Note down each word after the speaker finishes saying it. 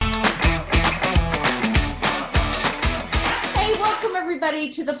everybody,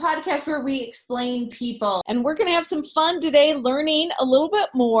 to the podcast where we explain people. And we're going to have some fun today learning a little bit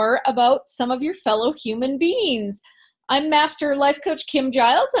more about some of your fellow human beings. I'm Master Life Coach Kim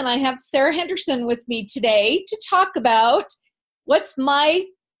Giles, and I have Sarah Henderson with me today to talk about what's my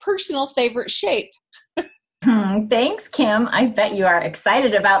personal favorite shape. Thanks, Kim. I bet you are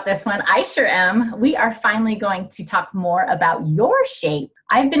excited about this one. I sure am. We are finally going to talk more about your shape.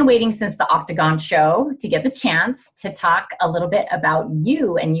 I've been waiting since the Octagon show to get the chance to talk a little bit about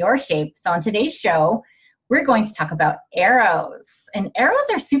you and your shape. So on today's show, we're going to talk about arrows. And arrows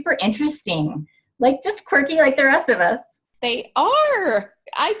are super interesting, like just quirky like the rest of us. They are.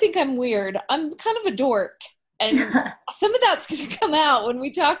 I think I'm weird. I'm kind of a dork. And some of that's going to come out when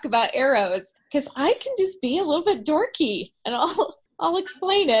we talk about arrows, because I can just be a little bit dorky, and I'll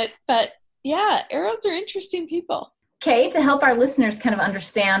explain it. But yeah, arrows are interesting people. Okay, to help our listeners kind of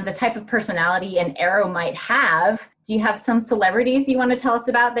understand the type of personality an arrow might have, do you have some celebrities you want to tell us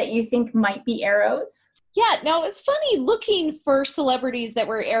about that you think might be arrows? Yeah, now it's funny looking for celebrities that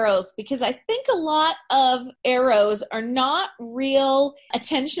were arrows, because I think a lot of arrows are not real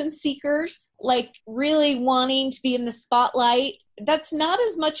attention seekers, like really wanting to be in the spotlight. That's not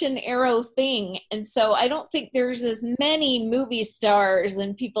as much an arrow thing. And so I don't think there's as many movie stars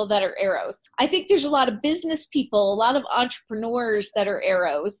and people that are arrows. I think there's a lot of business people, a lot of entrepreneurs that are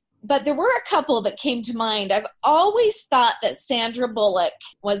arrows. But there were a couple that came to mind. I've always thought that Sandra Bullock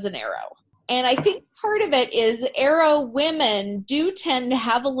was an arrow. And I think part of it is arrow women do tend to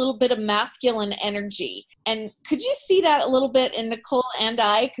have a little bit of masculine energy. And could you see that a little bit in Nicole and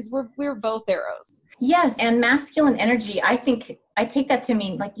I? Because we're both arrows. Yes, and masculine energy, I think I take that to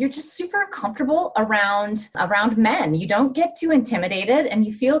mean like you're just super comfortable around men. You don't get too intimidated and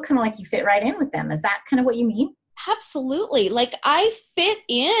you feel kind of like you fit right in with them. Is that kind of what you mean? Absolutely. Like I fit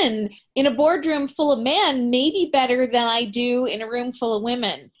in a boardroom full of men maybe better than I do in a room full of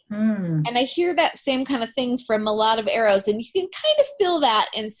women. And I hear that same kind of thing from a lot of arrows. And you can kind of feel that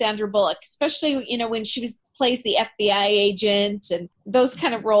in Sandra Bullock, especially, when she plays the FBI agent and those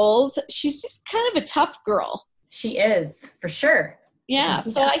kind of roles. She's just kind of a tough girl. She is, for sure. Yeah,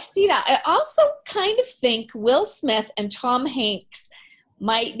 so I see that. I also kind of think Will Smith and Tom Hanks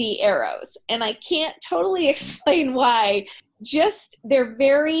might be arrows. And I can't totally explain why. Just they're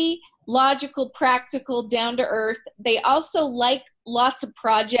very logical, practical, down to earth. They also like lots of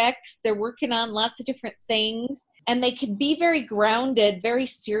projects. They're working on lots of different things. And they can be very grounded, very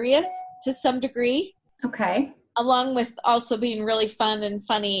serious to some degree. Okay. Along with also being really fun and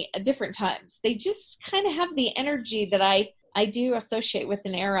funny at different times. They just kind of have the energy that I do associate with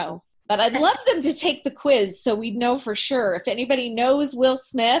an arrow. But I'd love them to take the quiz so we'd know for sure. If anybody knows Will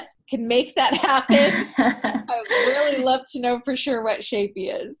Smith, can make that happen. I'd really love to know for sure what shape he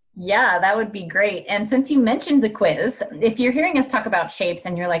is. Yeah, that would be great. And since you mentioned the quiz, if you're hearing us talk about shapes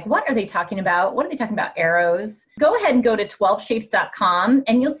and you're like, what are they talking about? What are they talking about? Arrows? Go ahead and go to 12shapes.com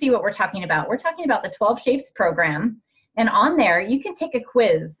and you'll see what we're talking about. We're talking about the 12 Shapes program. And on there, you can take a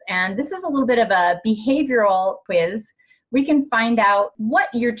quiz. And this is a little bit of a behavioral quiz. We can find out what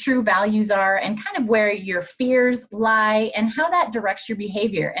your true values are and kind of where your fears lie and how that directs your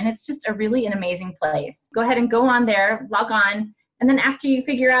behavior. And it's just an amazing place. Go ahead and go on there, log on. And then after you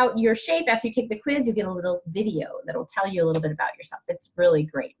figure out your shape, after you take the quiz, you get a little video that'll tell you a little bit about yourself. It's really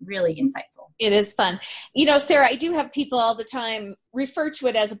great, really insightful. It is fun. Sarah, I do have people all the time refer to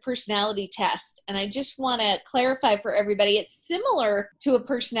it as a personality test. And I just want to clarify for everybody, it's similar to a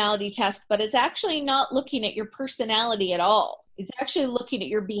personality test, but it's actually not looking at your personality at all. It's actually looking at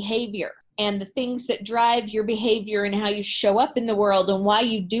your behavior and the things that drive your behavior and how you show up in the world and why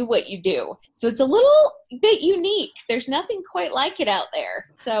you do what you do. So it's a little bit unique. There's nothing quite like it out there.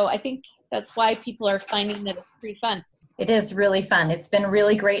 So I think that's why people are finding that it's pretty fun. It is really fun. It's been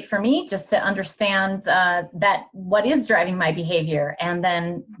really great for me just to understand that what is driving my behavior and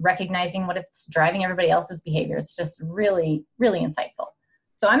then recognizing what it's driving everybody else's behavior. It's just really, really insightful.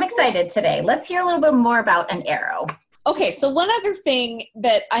 So I'm excited today. Let's hear a little bit more about an arrow. Okay, so one other thing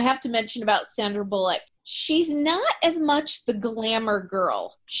that I have to mention about Sandra Bullock, she's not as much the glamour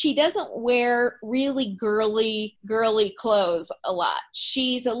girl. She doesn't wear really girly clothes a lot.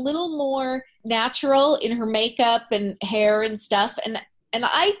 She's a little more natural in her makeup and hair and stuff. And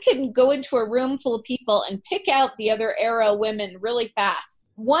I can go into a room full of people and pick out the other arrow women really fast.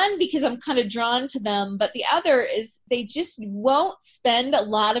 One, because I'm kind of drawn to them, but the other is they just won't spend a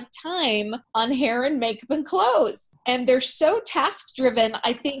lot of time on hair and makeup and clothes. And they're so task driven.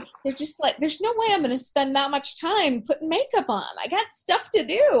 I think they're just like, there's no way I'm going to spend that much time putting makeup on. I got stuff to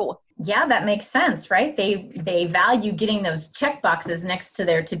do. Yeah, that makes sense, right? They value getting those check boxes next to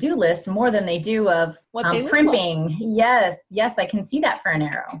their to-do list more than they do of What they look primping. Yes, I can see that for an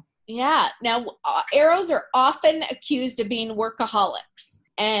arrow. Yeah. Now, arrows are often accused of being workaholics.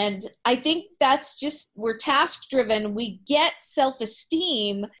 And I think that's just, we're task driven. We get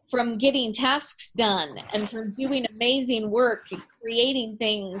self-esteem from getting tasks done and from doing amazing work and creating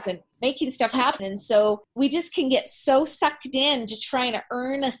things and making stuff happen. And so we just can get so sucked in to trying to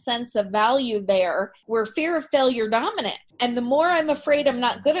earn a sense of value there, where fear of failure dominant. And the more I'm afraid I'm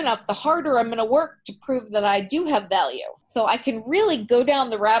not good enough, the harder I'm going to work to prove that I do have value. So I can really go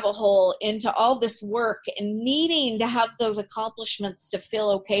down the rabbit hole into all this work and needing to have those accomplishments to feel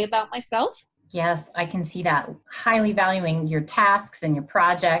okay about myself. Yes, I can see that. Highly valuing your tasks and your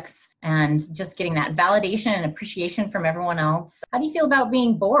projects and just getting that validation and appreciation from everyone else. How do you feel about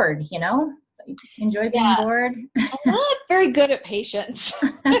being bored? You know, so you enjoy being bored? I'm not very good at patience.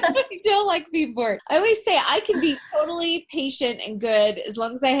 I don't like being bored. I always say I can be totally patient and good as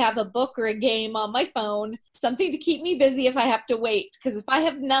long as I have a book or a game on my phone, something to keep me busy if I have to wait. Because if I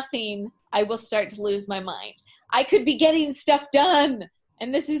have nothing, I will start to lose my mind. I could be getting stuff done,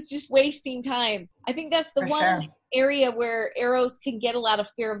 and this is just wasting time. I think that's the one area where arrows can get a lot of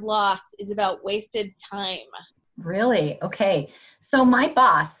fear of loss, is about wasted time. Really? Okay. So my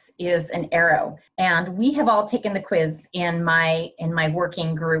boss is an arrow, and we have all taken the quiz in my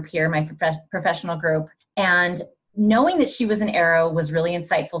working group here, my professional group. And knowing that she was an arrow was really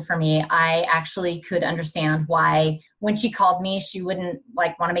insightful for me. I actually could understand why when she called me, she wouldn't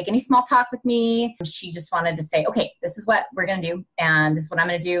want to make any small talk with me. She just wanted to say, okay, this is what we're going to do, and this is what I'm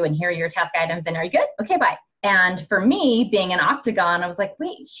going to do, and here are your task items, and are you good? Okay, bye. And for me, being an octagon, I was like,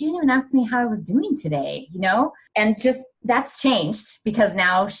 wait, she didn't even ask me how I was doing today, you know? And just that's changed because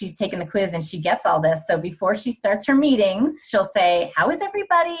now she's taken the quiz and she gets all this. So before she starts her meetings, she'll say, how is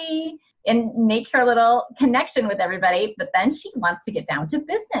everybody? And make her little connection with everybody. But then she wants to get down to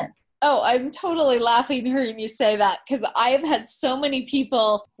business. Oh, I'm totally laughing hearing you say that, because I have had so many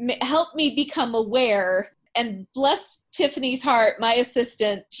people help me become aware. And bless Tiffany's heart, my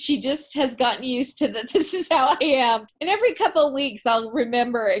assistant, she just has gotten used to that. This is how I am. And every couple of weeks, I'll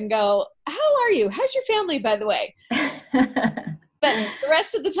remember and go, how are you? How's your family, by the way? But the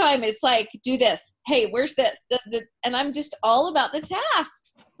rest of the time, it's like, do this. Hey, where's this? And I'm just all about the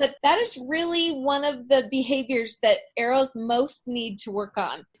tasks. But that is really one of the behaviors that arrows most need to work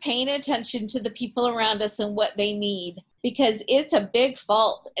on. Paying attention to the people around us and what they need. Because it's a big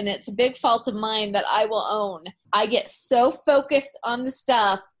fault, and it's a big fault of mine that I will own. I get so focused on the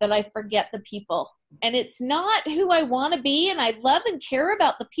stuff that I forget the people. And it's not who I want to be, and I love and care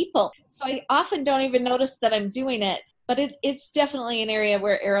about the people. So I often don't even notice that I'm doing it. But it's definitely an area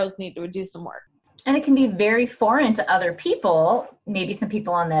where arrows need to do some work. And it can be very foreign to other people, maybe some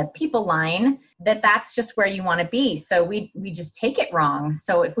people on the people line, that's just where you want to be. So we just take it wrong.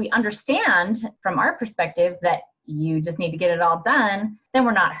 So if we understand from our perspective that you just need to get it all done, then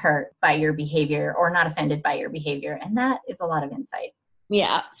we're not hurt by your behavior or not offended by your behavior. And that is a lot of insight.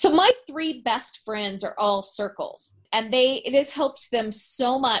 Yeah. So my 3 best friends are all circles. And it has helped them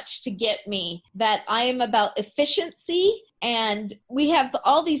so much to get me that I am about efficiency. And we have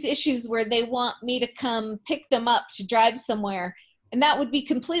all these issues where they want me to come pick them up to drive somewhere. And that would be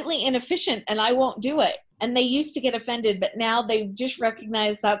completely inefficient, and I won't do it. And they used to get offended, but now they just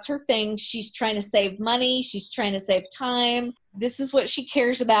recognize that's her thing. She's trying to save money. She's trying to save time. This is what she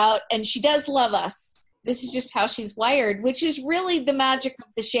cares about. And she does love us. This is just how she's wired, which is really the magic of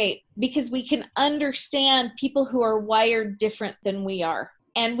the shape, because we can understand people who are wired different than we are.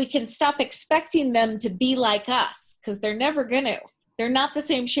 And we can stop expecting them to be like us, because they're never going to. They're not the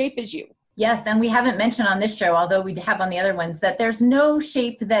same shape as you. Yes, and we haven't mentioned on this show, although we have on the other ones, that there's no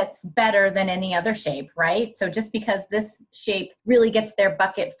shape that's better than any other shape, right? So just because this shape really gets their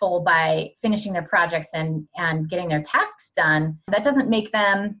bucket full by finishing their projects and getting their tasks done, that doesn't make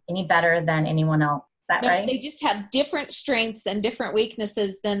them any better than anyone else. Is that right? They just have different strengths and different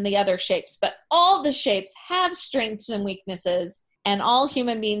weaknesses than the other shapes. But all the shapes have strengths and weaknesses, and all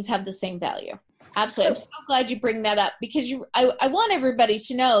human beings have the same value. Absolutely. I'm so glad you bring that up, because I want everybody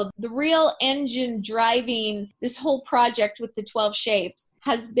to know the real engine driving this whole project with the 12 shapes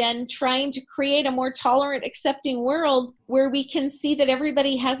has been trying to create a more tolerant, accepting world where we can see that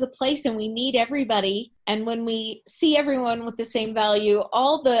everybody has a place and we need everybody. And when we see everyone with the same value,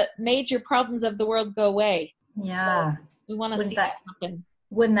 all the major problems of the world go away. Yeah. So we want to see that happen.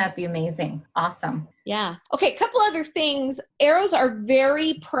 Wouldn't that be amazing? Awesome. Yeah. Okay, a couple other things. Arrows are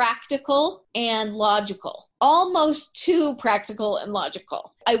very practical and logical, almost too practical and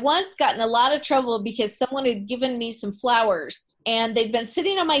logical. I once got in a lot of trouble because someone had given me some flowers and they'd been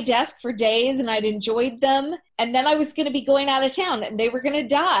sitting on my desk for days and I'd enjoyed them. And then I was going to be going out of town and they were going to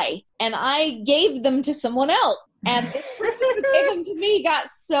die. And I gave them to someone else. And this person who gave them to me got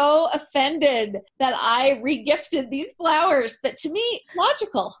so offended that I regifted these flowers. But to me,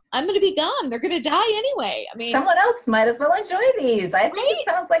 logical. I'm going to be gone. They're going to die anyway. I mean, someone else might as well enjoy these. I think it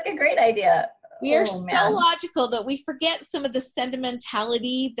sounds like a great idea. We are so logical that we forget some of the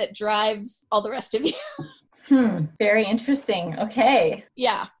sentimentality that drives all the rest of you. Very interesting. Okay.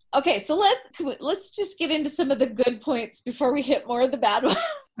 Yeah. Okay, so let's just get into some of the good points before we hit more of the bad ones.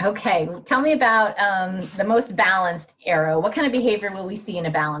 Okay, tell me about the most balanced arrow. What kind of behavior will we see in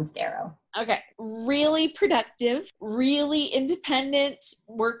a balanced arrow? Okay, really productive, really independent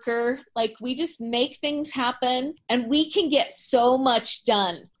worker. Like, we just make things happen and we can get so much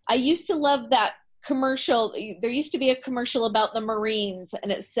done. I used to love that commercial. There used to be a commercial about the Marines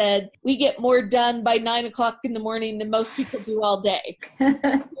and it said, we get more done by 9:00 in the morning than most people do all day.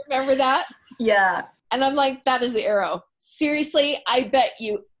 Remember that? Yeah. And I'm like, that is the arrow. Seriously, I bet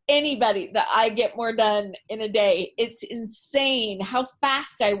you anybody that I get more done in a day. It's insane how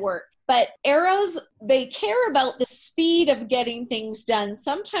fast I work. But arrows, they care about the speed of getting things done,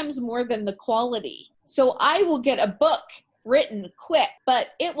 sometimes more than the quality. So I will get a book written quick, but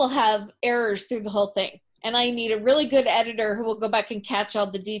it will have errors through the whole thing. And I need a really good editor who will go back and catch all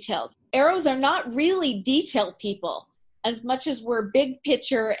the details. Arrows are not really detail people as much as we're big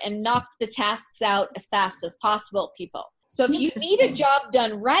picture and knock the tasks out as fast as possible people. So if you need a job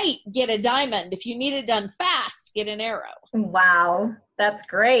done right, get a diamond. If you need it done fast, get an arrow. Wow, that's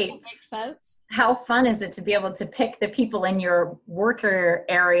great. That makes sense. How fun is it to be able to pick the people in your worker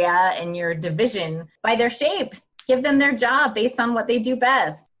area and your division by their shape? Give them their job based on what they do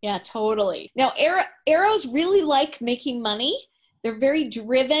best. Yeah, totally. Now, arrows really like making money. They're very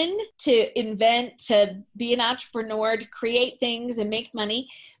driven to invent, to be an entrepreneur, to create things and make money.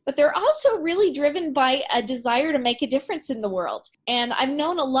 But they're also really driven by a desire to make a difference in the world. And I've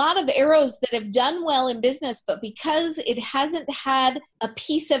known a lot of arrows that have done well in business, but because it hasn't had a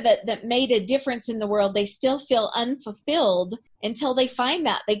piece of it that made a difference in the world, they still feel unfulfilled until they find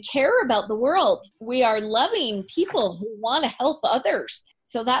that. They care about the world. We are loving people who want to help others.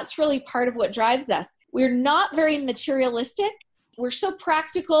 So that's really part of what drives us. We're not very materialistic. We're so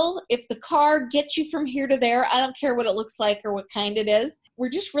practical. If the car gets you from here to there, I don't care what it looks like or what kind it is. We're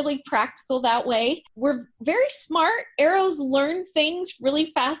just really practical that way. We're very smart. Arrows learn things really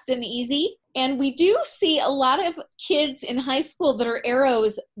fast and easy. And we do see a lot of kids in high school that are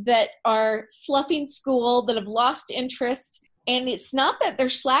arrows that are sloughing school, that have lost interest. And it's not that they're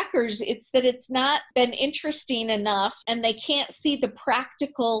slackers, it's that it's not been interesting enough and they can't see the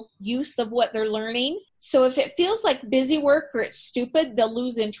practical use of what they're learning. So if it feels like busy work or it's stupid, they'll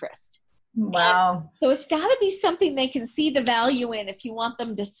lose interest. Wow. And so it's got to be something they can see the value in if you want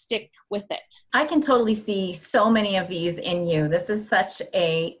them to stick with it. I can totally see so many of these in you. This is such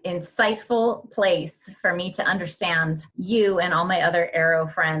a insightful place for me to understand you and all my other arrow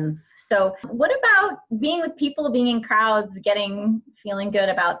friends. So what about being with people, being in crowds, feeling good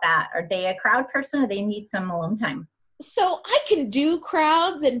about that? Are they a crowd person or they need some alone time? So I can do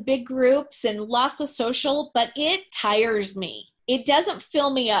crowds and big groups and lots of social, but it tires me. It doesn't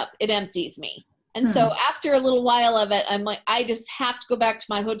fill me up. It empties me. And so after a little while of it, I'm like, I just have to go back to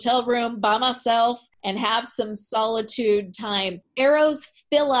my hotel room by myself and have some solitude time. Arrows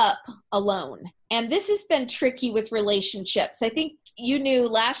fill up alone. And this has been tricky with relationships. I think you knew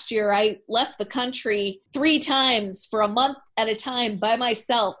last year I left the country 3 times for a month at a time by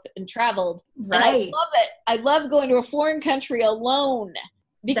myself and traveled. Right. And I love it. I love going to a foreign country alone.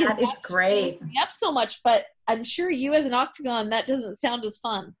 Because that is great. Up so much, but I'm sure you as an octagon, that doesn't sound as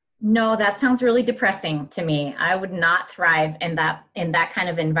fun. No, that sounds really depressing to me. I would not thrive in that kind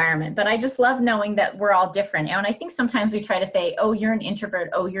of environment. But I just love knowing that we're all different. And I think sometimes we try to say, oh, you're an introvert,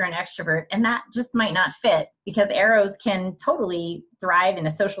 oh, you're an extrovert. And that just might not fit because arrows can totally thrive in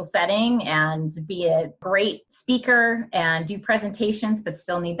a social setting and be a great speaker and do presentations, but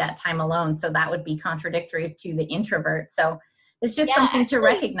still need that time alone. So that would be contradictory to the introvert. So it's just something to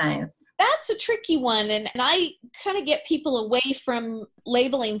recognize. That's a tricky one. And I kind of get people away from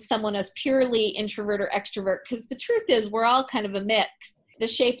labeling someone as purely introvert or extrovert because the truth is we're all kind of a mix. The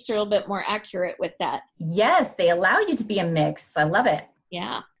shapes are a little bit more accurate with that. Yes, they allow you to be a mix. I love it.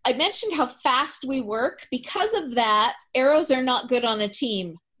 Yeah. I mentioned how fast we work. Because of that, arrows are not good on a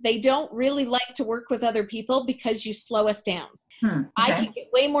team. They don't really like to work with other people because you slow us down. I Okay. can get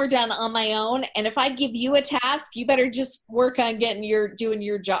way more done on my own. And if I give you a task, you better just work on doing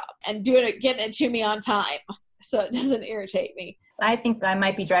your job and getting it to me on time so it doesn't irritate me. So I think I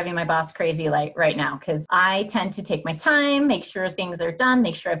might be driving my boss crazy like right now, because I tend to take my time, make sure things are done,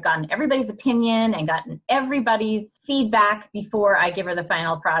 make sure I've gotten everybody's opinion and gotten everybody's feedback before I give her the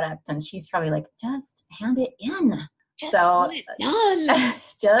final product. And she's probably like, just hand it in. Just So get it done.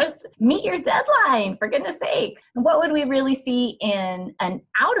 just meet your deadline, for goodness sakes. And what would we really see in an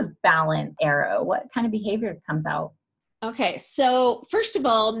out of balance arrow? What kind of behavior comes out? Okay, so first of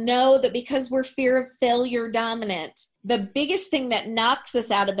all, know that because we're fear of failure dominant, the biggest thing that knocks us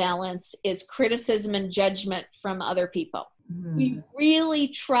out of balance is criticism and judgment from other people. We really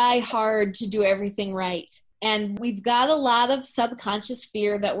try hard to do everything right. And we've got a lot of subconscious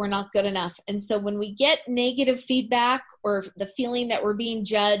fear that we're not good enough. And so when we get negative feedback or the feeling that we're being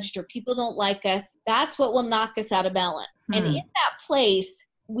judged or people don't like us, that's what will knock us out of balance. And in that place,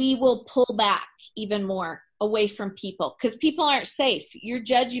 we will pull back even more away from people because people aren't safe. You're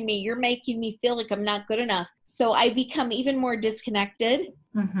judging me. You're making me feel like I'm not good enough. So I become even more disconnected.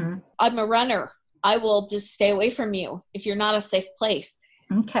 I'm a runner. I will just stay away from you if you're not a safe place.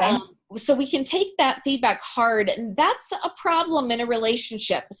 Okay. So we can take that feedback hard. And that's a problem in a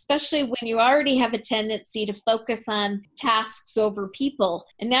relationship, especially when you already have a tendency to focus on tasks over people.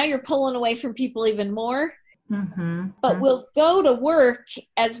 And now you're pulling away from people even more. But we'll go to work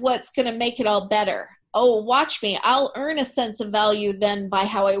as what's going to make it all better. Oh, watch me. I'll earn a sense of value then by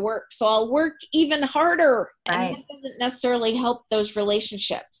how I work. So I'll work even harder. And that doesn't necessarily help those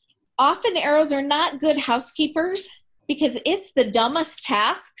relationships. Often arrows are not good housekeepers because it's the dumbest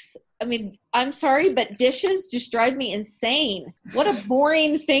tasks. I mean, I'm sorry, but dishes just drive me insane. What a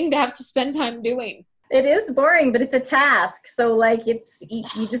boring thing to have to spend time doing. It is boring, but it's a task. So like you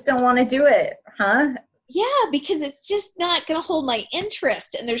just don't want to do it, huh? Yeah, because it's just not going to hold my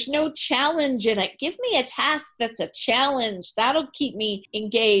interest and there's no challenge in it. Give me a task that's a challenge. That'll keep me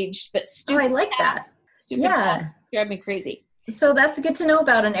engaged. But stupid I like tasks, that. Stupid tasks drive me crazy. So that's good to know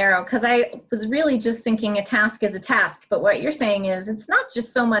about an arrow, because I was really just thinking a task is a task. But what you're saying is it's not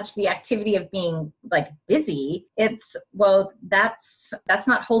just so much the activity of being like busy. It's, well, that's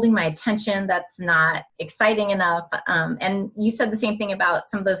not holding my attention. That's not exciting enough. And you said the same thing about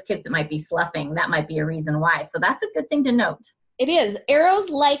some of those kids that might be sloughing. That might be a reason why. So that's a good thing to note. It is.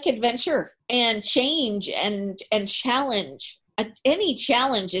 Arrows like adventure and change and challenge. Any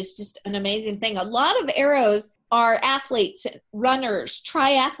challenge is just an amazing thing. A lot of arrows are athletes, runners,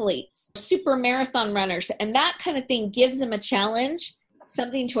 triathletes, super marathon runners, and that kind of thing gives them a challenge,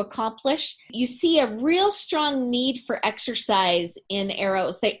 something to accomplish. You see a real strong need for exercise in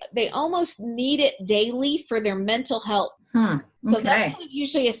arrows. They almost need it daily for their mental health. So that's kind of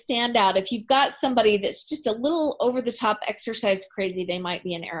usually a standout. If you've got somebody that's just a little over the top exercise crazy, they might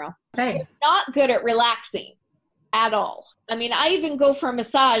be an arrow. Okay. Not good at relaxing at all. I mean, I even go for a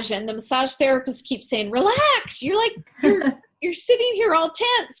massage and the massage therapist keeps saying, relax. You're sitting here all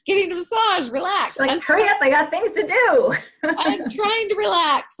tense, getting a massage, relax. Like, hurry up, I got things to do. I'm trying to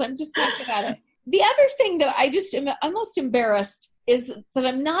relax. I'm just not good at it. The other thing that I just am almost embarrassed is that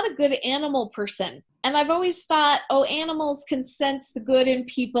I'm not a good animal person. And I've always thought, oh, animals can sense the good in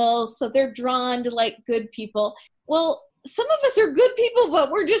people, so they're drawn to like good people. Well, some of us are good people,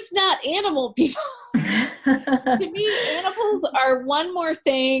 but we're just not animal people. To me, animals are one more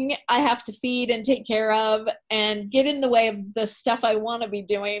thing I have to feed and take care of and get in the way of the stuff I want to be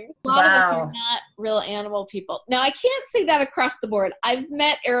doing. A lot of us are not real animal people. Now, I can't say that across the board. I've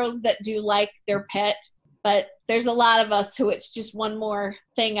met arrows that do like their pet, but there's a lot of us who it's just one more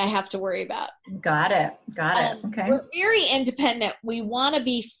thing I have to worry about. Got it. Okay. We're very independent. We want to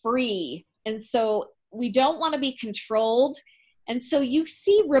be free. And so we don't want to be controlled. And so you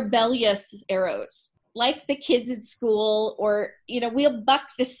see rebellious arrows, like the kids at school, or, we'll buck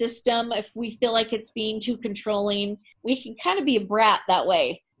the system if we feel like it's being too controlling. We can kind of be a brat that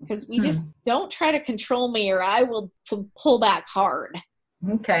way because we just don't try to control me or I will pull back hard.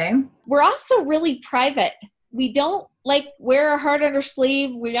 Okay. We're also really private. We don't wear our heart on our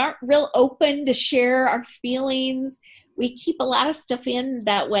sleeve. We aren't real open to share our feelings. We keep a lot of stuff in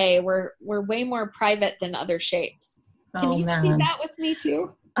that way. We're way more private than other shapes. Can you see that with me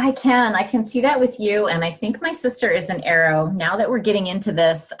too? I can see that with you. And I think my sister is an arrow. Now that we're getting into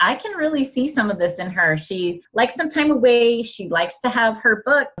this, I can really see some of this in her. She likes some time away. She likes to have her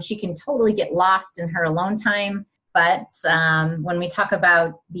book. She can totally get lost in her alone time. But when we talk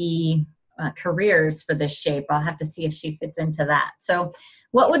about the careers for this shape, I'll have to see if she fits into that. So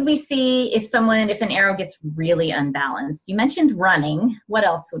what would we see if an arrow gets really unbalanced? You mentioned running. What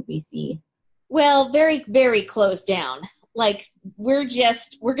else would we see? Well, very, very closed down. like we're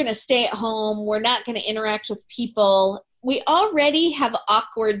going to stay at home. We're not going to interact with people. We already have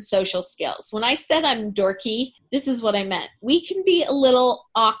awkward social skills. When I said I'm dorky, this is what I meant. We can be a little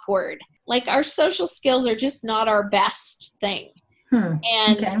awkward. Like our social skills are just not our best thing.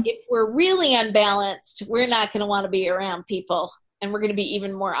 And if we're really unbalanced, we're not going to want to be around people, and we're going to be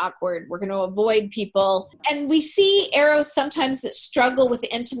even more awkward. We're going to avoid people. And we see arrows sometimes that struggle with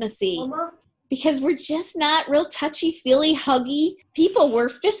intimacy because we're just not real touchy-feely, huggy people. We're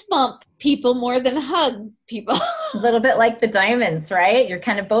fist bump people more than hug people. A little bit like the diamonds, right? You're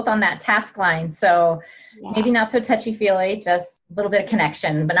kind of both on that task line. So maybe not so touchy-feely, just a little bit of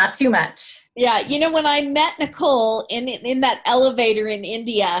connection, but not too much. Yeah. You know, when I met Nicole in that elevator in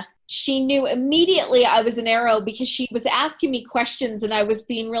India, she knew immediately I was an arrow because she was asking me questions and I was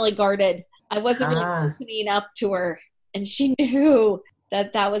being really guarded. I wasn't really opening up to her, and she knew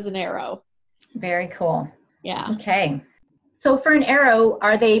that was an arrow. Very cool. Yeah. Okay. So for an arrow,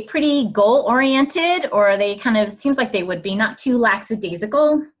 are they pretty goal-oriented, or are they kind of, seems like they would be not too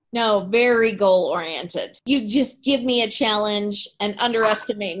lackadaisical? No, very goal-oriented. You just give me a challenge and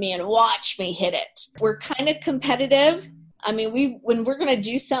underestimate me and watch me hit it. We're kind of competitive. I mean, when we're going to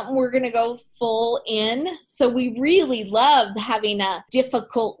do something, we're going to go full in. So we really love having a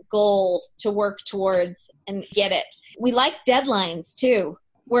difficult goal to work towards and get it. We like deadlines too,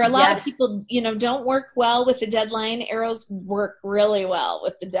 where a lot of people, don't work well with the deadline. Arrows work really well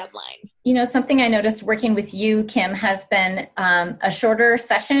with the deadline. You know, something I noticed working with you, Kim, has been a shorter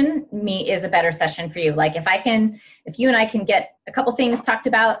session is a better session for you. Like if you and I can get a couple things talked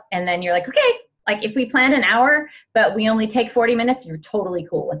about, and then you're like, okay, like if we plan an hour, but we only take 40 minutes, you're totally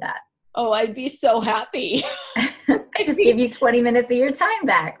cool with that. Oh, I'd be so happy. I just give you 20 minutes of your time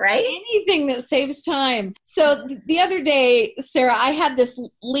back, right? Anything that saves time. So the other day, Sarah, I had this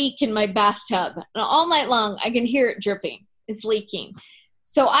leak in my bathtub, and all night long I can hear it dripping. It's leaking.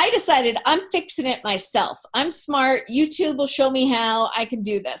 So I decided I'm fixing it myself. I'm smart. YouTube will show me how I can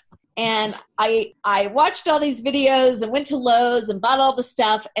do this. And I watched all these videos and went to Lowe's and bought all the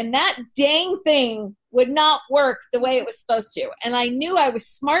stuff, and that dang thing would not work the way it was supposed to. And I knew I was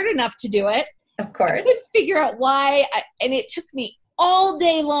smart enough to do it. Of course. I couldn't figure out why, and it took me all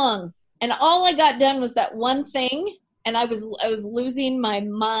day long. And all I got done was that one thing, and I was losing my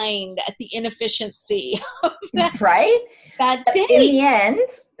mind at the inefficiency of that. Right? That day. In the end,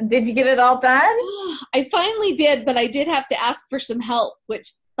 did you get it all done? I finally did, but I did have to ask for some help,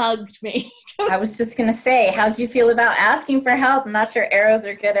 which bugged me. I was just going to say, how'd you feel about asking for help? I'm not sure arrows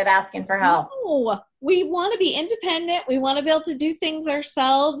are good at asking for help. No, we want to be independent. We want to be able to do things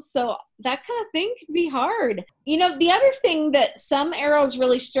ourselves. So that kind of thing can be hard. You know, the other thing that some arrows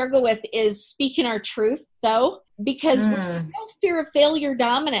really struggle with is speaking our truth, though, because we're still fear of failure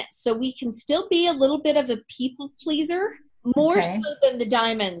dominant. So we can still be a little bit of a people pleaser, more so than the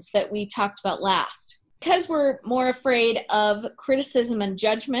diamonds that we talked about last. Because we're more afraid of criticism and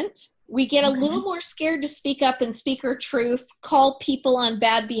judgment, we get a little more scared to speak up and speak our truth, call people on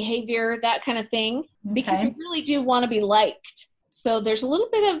bad behavior, that kind of thing, because we really do want to be liked. So there's a little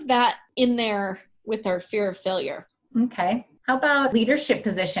bit of that in there with our fear of failure. Okay. How about leadership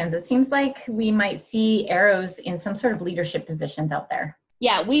positions? It seems like we might see arrows in some sort of leadership positions out there.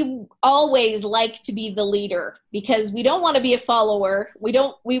 Yeah, we always like to be the leader because we don't want to be a follower.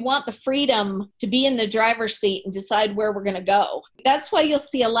 We want the freedom to be in the driver's seat and decide where we're going to go. That's why you'll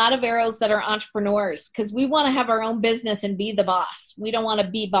see a lot of arrows that are entrepreneurs, because we want to have our own business and be the boss. We don't want to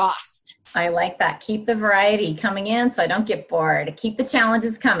be bossed. I like that. Keep the variety coming in so I don't get bored. Keep the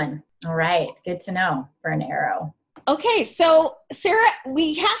challenges coming. All right. Good to know for an arrow. Okay, so Sarah,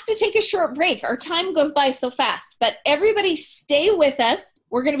 we have to take a short break. Our time goes by so fast, but everybody stay with us.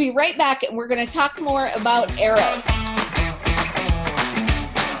 We're going to be right back, and we're going to talk more about arrow.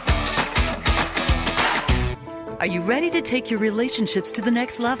 Are you ready to take your relationships to the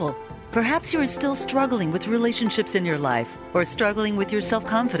next level? Perhaps you are still struggling with relationships in your life, or struggling with your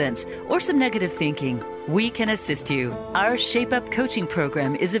self-confidence, or some negative thinking. We can assist you. Our Shape Up coaching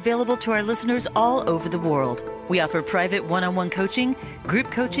program is available to our listeners all over the world. We offer private one-on-one coaching, group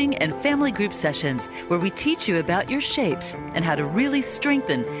coaching, and family group sessions where we teach you about your shapes and how to really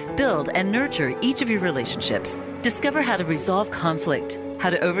strengthen, build, and nurture each of your relationships. Discover how to resolve conflict, how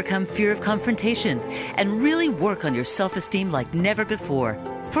to overcome fear of confrontation, and really work on your self-esteem like never before.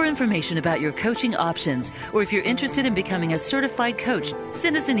 For information about your coaching options, or if you're interested in becoming a certified coach,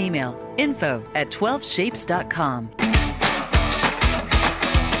 send us an email, info@12shapes.com.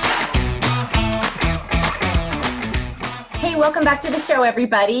 Hey, welcome back to the show,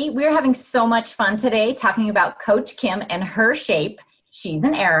 everybody. We're having so much fun today talking about Coach Kim and her shape. She's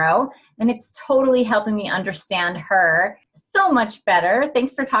an arrow, and it's totally helping me understand her so much better.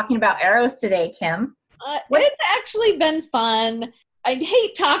 Thanks for talking about arrows today, Kim. It's actually been fun. I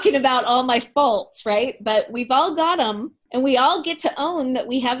hate talking about all my faults, right? But we've all got them, and we all get to own that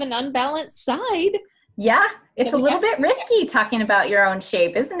we have an unbalanced side. Yeah, it's a little bit risky talking about your own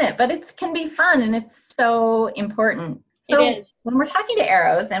shape, isn't it? But it can be fun, and it's so important. So when we're talking to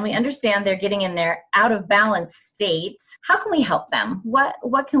arrows and we understand they're getting in their out of balance state, how can we help them?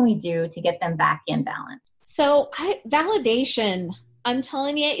 What can we do to get them back in balance? So validation, I'm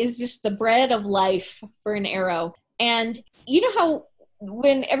telling you, is just the bread of life for an arrow. And you know how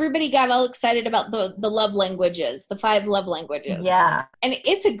when everybody got all excited about the love languages, the 5 love languages. Yeah. And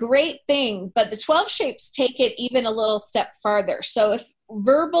it's a great thing, but the 12 shapes take it even a little step farther. So if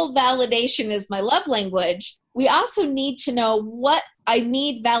verbal validation is my love language, we also need to know what I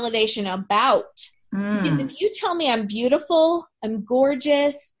need validation about. Because if you tell me I'm beautiful, I'm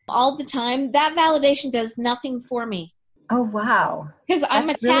gorgeous all the time, that validation does nothing for me. Oh, wow. Because I'm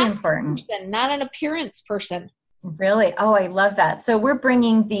a really task person, not an appearance person. Really? Oh, I love that. So we're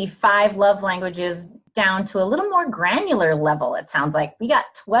bringing the 5 love languages down to a little more granular level. It sounds like we got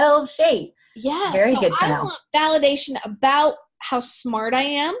 12 shapes. Yeah. Very good to know. I want validation about how smart I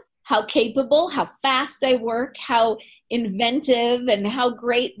am, how capable, how fast I work, how inventive, and how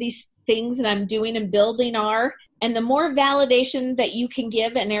great these things that I'm doing and building are. And the more validation that you can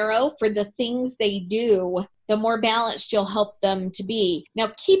give an arrow for the things they do, the more balanced you'll help them to be.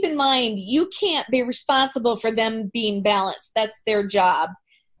 Now, keep in mind, you can't be responsible for them being balanced. That's their job.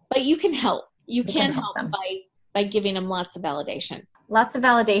 But you can help. You can help them by giving them lots of validation. Lots of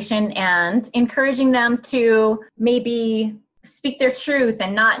validation and encouraging them to maybe speak their truth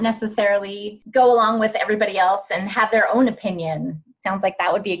and not necessarily go along with everybody else and have their own opinion. Sounds like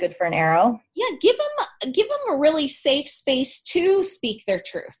that would be good for an arrow. Yeah, give them a really safe space to speak their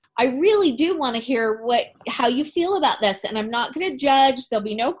truth. I really do want to hear how you feel about this, and I'm not going to judge. There'll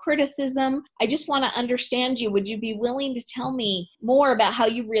be no criticism. I just want to understand you. Would you be willing to tell me more about how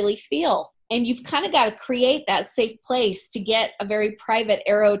you really feel? And you've kind of got to create that safe place to get a very private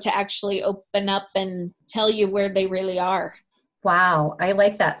arrow to actually open up and tell you where they really are. Wow, I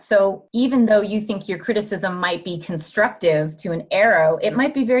like that. So even though you think your criticism might be constructive to an arrow, it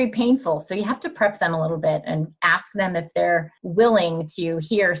might be very painful. So you have to prep them a little bit and ask them if they're willing to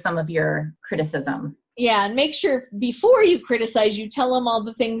hear some of your criticism. Yeah, and make sure before you criticize, you tell them all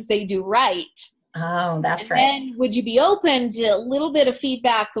the things they do right. Oh, that's and right. Then would you be open to a little bit of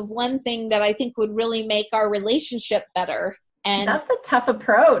feedback of one thing that I think would really make our relationship better? And that's a tough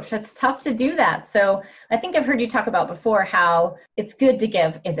approach. It's tough to do that. So I think I've heard you talk about before how it's good to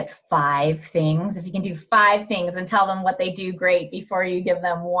give, is it 5 things? If you can do 5 things and tell them what they do great before you give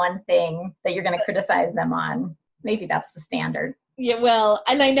them one thing that you're going to criticize them on. Maybe that's the standard. Yeah, well,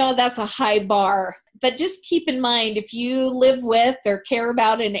 and I know that's a high bar, but just keep in mind, if you live with or care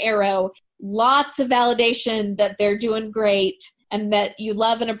about an arrow, lots of validation that they're doing great and that you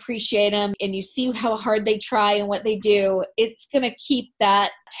love and appreciate them and you see how hard they try and what they do, it's going to keep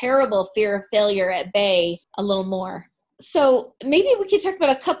that terrible fear of failure at bay a little more. So maybe we could talk about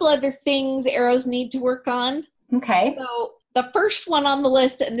a couple other things arrows need to work on. Okay. So the first one on the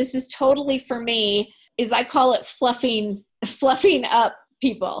list, and this is totally for me, is I call it fluffing up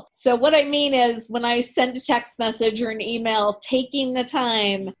people. So what I mean is when I send a text message or an email, taking the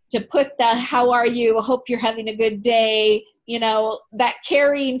time to put the how are you, hope you're having a good day, that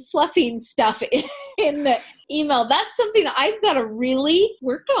caring, fluffing stuff in the email, that's something I've got to really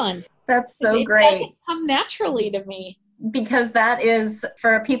work on. That's so great. It doesn't come naturally to me. Because that is,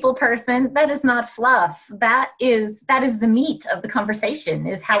 for a people person, that is not fluff. That is the meat of the conversation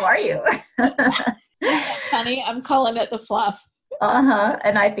is how are you? Honey, I'm calling it the fluff.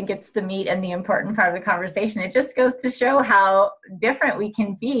 And I think it's the meat and the important part of the conversation. It just goes to show how different we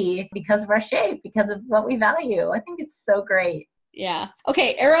can be because of our shape, because of what we value. I think it's so great. Yeah.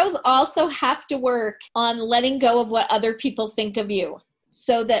 Okay. Arrows also have to work on letting go of what other people think of you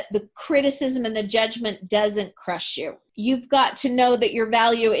so that the criticism and the judgment doesn't crush you. You've got to know that your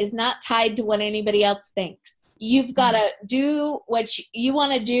value is not tied to what anybody else thinks. You've got to do what you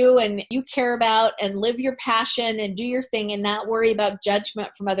want to do and you care about and live your passion and do your thing and not worry about judgment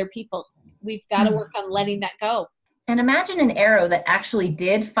from other people. We've got to work on letting that go. And imagine an arrow that actually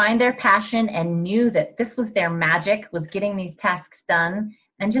did find their passion and knew that this was their magic, was getting these tasks done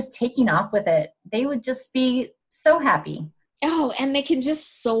and just taking off with it. They would just be so happy. Oh, and they can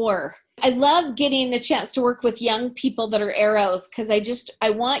just soar. I love getting the chance to work with young people that are arrows because I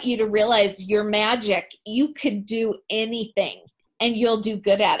want you to realize your magic. You could do anything and you'll do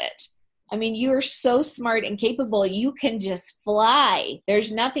good at it. I mean, you are so smart and capable. You can just fly.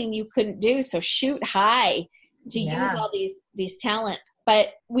 There's nothing you couldn't do. So shoot high to use all these talents.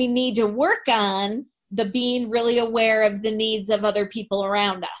 But we need to work on the being really aware of the needs of other people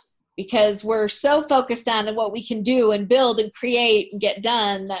around us, because we're so focused on what we can do and build and create and get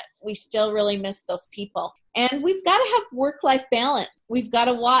done that we still really miss those people. And we've got to have work-life balance. We've got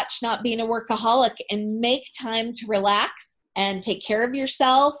to watch not being a workaholic and make time to relax and take care of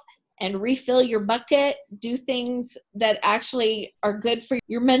yourself and refill your bucket, do things that actually are good for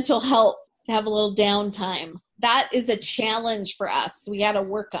your mental health, to have a little downtime. That is a challenge for us. We got to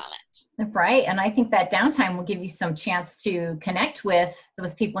work on it. Right. And I think that downtime will give you some chance to connect with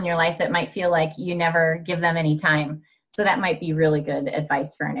those people in your life that might feel like you never give them any time. So that might be really good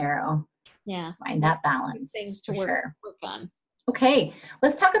advice for an arrow. Yeah. Find that balance. Things to work on. Okay.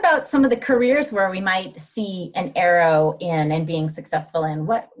 Let's talk about some of the careers where we might see an arrow in and being successful in.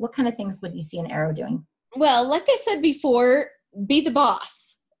 What kind of things would you see an arrow doing? Well, like I said before, be the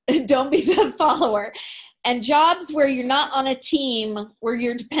boss. Don't be the follower. And jobs where you're not on a team, where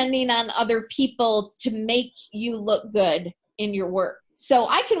you're depending on other people to make you look good in your work. So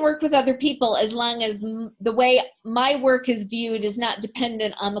I can work with other people as long as the way my work is viewed is not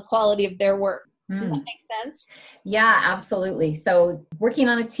dependent on the quality of their work. Does that make sense? Yeah, absolutely. So working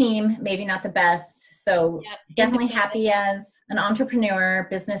on a team, maybe not the best. So definitely happy as an entrepreneur,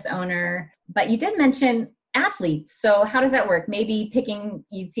 business owner. But you did mention athletes. So how does that work? Maybe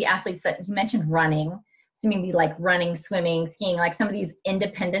you'd see athletes that you mentioned running. So maybe like running, swimming, skiing, like some of these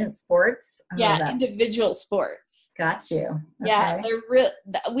independent sports. Individual sports. Got you. Okay. Yeah,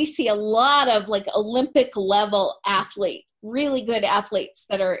 we see a lot of like Olympic level athletes, really good athletes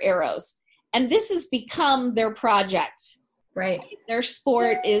that are arrows. And this has become their project. Right. Their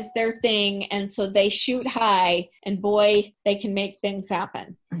sport is their thing. And so they shoot high, and boy, they can make things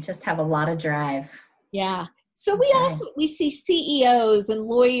happen. And just have a lot of drive. Yeah. So we see CEOs and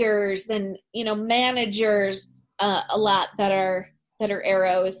lawyers and, managers a lot that are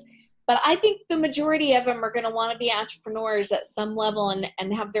arrows. But I think the majority of them are going to want to be entrepreneurs at some level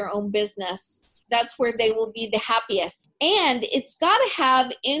and have their own business. That's where they will be the happiest. And it's got to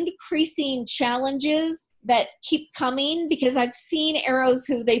have increasing challenges that keep coming, because I've seen arrows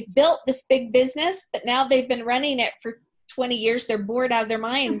who they built this big business, but now they've been running it for 20 years. They're bored out of their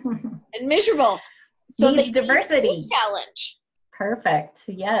minds and miserable. So Needs diversity. Challenge. Perfect.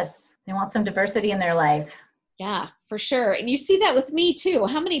 Yes. They want some diversity in their life. Yeah, for sure. And you see that with me too.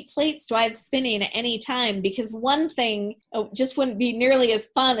 How many plates do I have spinning at any time? Because one thing just wouldn't be nearly as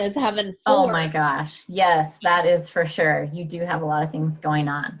fun as having 4. Oh my gosh. Yes, that is for sure. You do have a lot of things going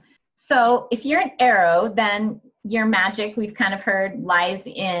on. So if you're an arrow, then your magic, we've kind of heard, lies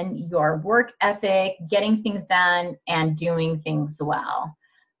in your work ethic, getting things done, and doing things well.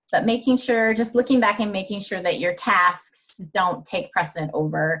 But just looking back and making sure that your tasks don't take precedent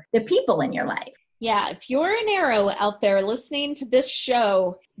over the people in your life. Yeah, if you're an arrow out there listening to this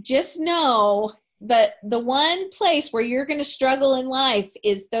show, just know that the one place where you're going to struggle in life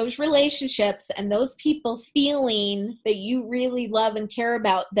is those relationships and those people feeling that you really love and care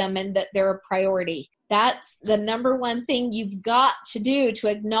about them and that they're a priority. That's the number one thing you've got to do, to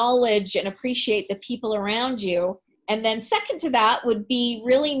acknowledge and appreciate the people around you. And then second to that would be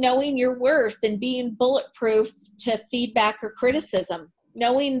really knowing your worth and being bulletproof to feedback or criticism.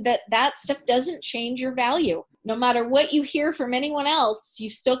 Knowing that stuff doesn't change your value. No matter what you hear from anyone else,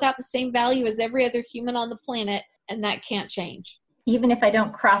 you've still got the same value as every other human on the planet, and that can't change. Even if I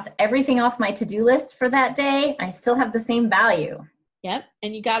don't cross everything off my to-do list for that day, I still have the same value. Yep,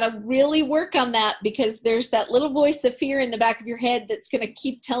 and you got to really work on that, because there's that little voice of fear in the back of your head that's going to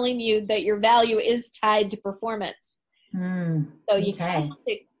keep telling you that your value is tied to performance. So you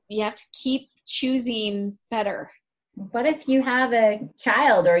have to keep choosing better. What if you have a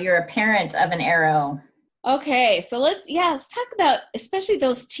child or you're a parent of an arrow? Okay, so let's talk about especially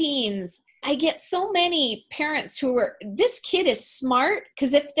those teens. I get so many parents who are, this kid is smart,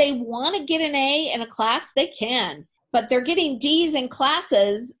 because if they want to get an A in a class, they can. But they're getting D's in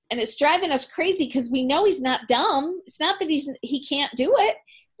classes, and it's driving us crazy because we know he's not dumb. It's not that he can't do it.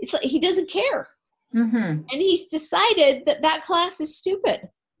 It's like he doesn't care. Mm-hmm. And he's decided that class is stupid.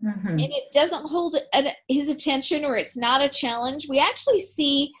 Mm-hmm. And it doesn't hold his attention, or it's not a challenge. We actually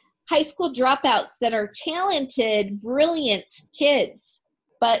see high school dropouts that are talented, brilliant kids,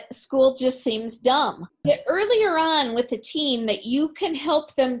 but school just seems dumb. The earlier on with the teen that you can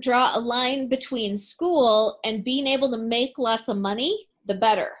help them draw a line between school and being able to make lots of money, the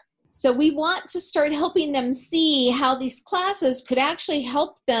better. So we want to start helping them see how these classes could actually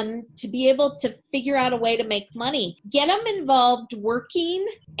help them to be able to figure out a way to make money. Get them involved working,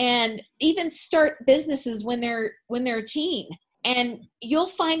 and even start businesses when they're a teen. And you'll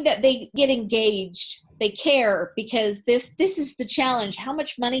find that they get engaged. They care because this is the challenge. How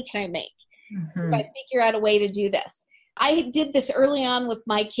much money can I make if I figure out a way to do this? I did this early on with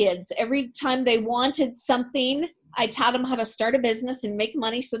my kids. Every time they wanted something, I taught them how to start a business and make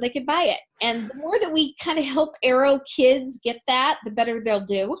money so they could buy it. And the more that we kind of help Arrow kids get that, the better they'll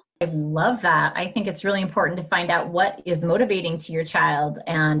do. I love that. I think it's really important to find out what is motivating to your child.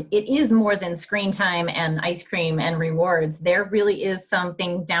 And it is more than screen time and ice cream and rewards. There really is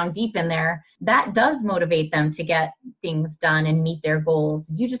something down deep in there that does motivate them to get things done and meet their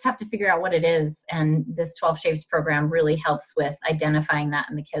goals. You just have to figure out what it is. And this 12 Shapes program really helps with identifying that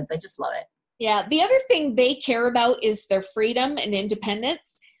in the kids. I just love it. Yeah. The other thing they care about is their freedom and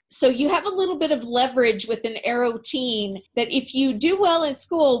independence. So you have a little bit of leverage with an Arrow teen that if you do well in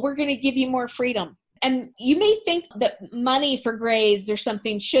school, we're going to give you more freedom. And you may think that money for grades or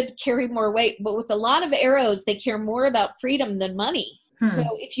something should carry more weight, but with a lot of Arrows, they care more about freedom than money. So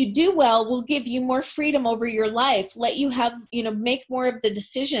if you do well, we'll give you more freedom over your life, let you have, make more of the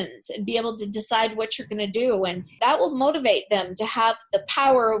decisions and be able to decide what you're going to do. And that will motivate them to have the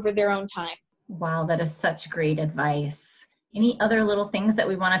power over their own time. Wow, that is such great advice. Any other little things that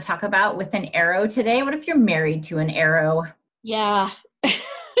we want to talk about with an Arrow today? What if you're married to an Arrow? Yeah.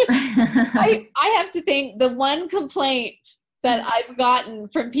 I have to think the one complaint that I've gotten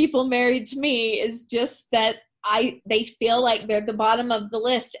from people married to me is just that they feel like they're the bottom of the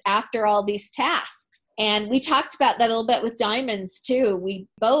list after all these tasks. And we talked about that a little bit with diamonds too. We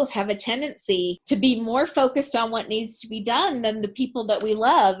both have a tendency to be more focused on what needs to be done than the people that we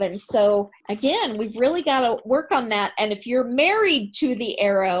love. And so again, we've really got to work on that. And if you're married to the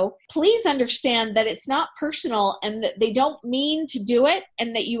Arrow, please understand that it's not personal and that they don't mean to do it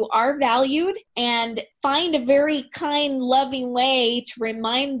and that you are valued, and find a very kind, loving way to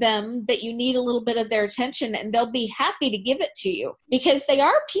remind them that you need a little bit of their attention, and they'll be happy to give it to you because they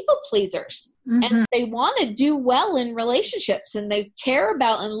are people pleasers. And they want to do well in relationships and they care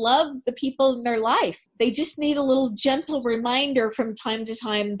about and love the people in their life. They just need a little gentle reminder from time to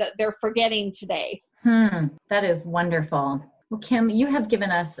time that they're forgetting today. That is wonderful. Well, Kim, you have given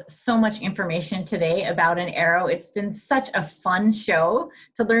us so much information today about an Arrow. It's been such a fun show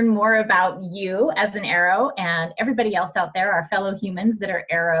to learn more about you as an Arrow and everybody else out there, our fellow humans that are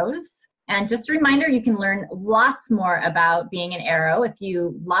Arrows. And just a reminder, you can learn lots more about being an Arrow if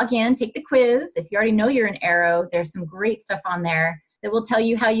you log in, take the quiz. If you already know you're an Arrow, there's some great stuff on there that will tell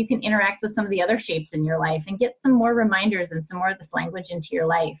you how you can interact with some of the other shapes in your life and get some more reminders and some more of this language into your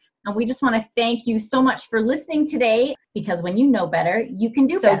life. And we just want to thank you so much for listening today, because when you know better, you can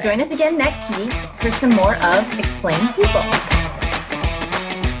do better. So join us again next week for some more of Explain People.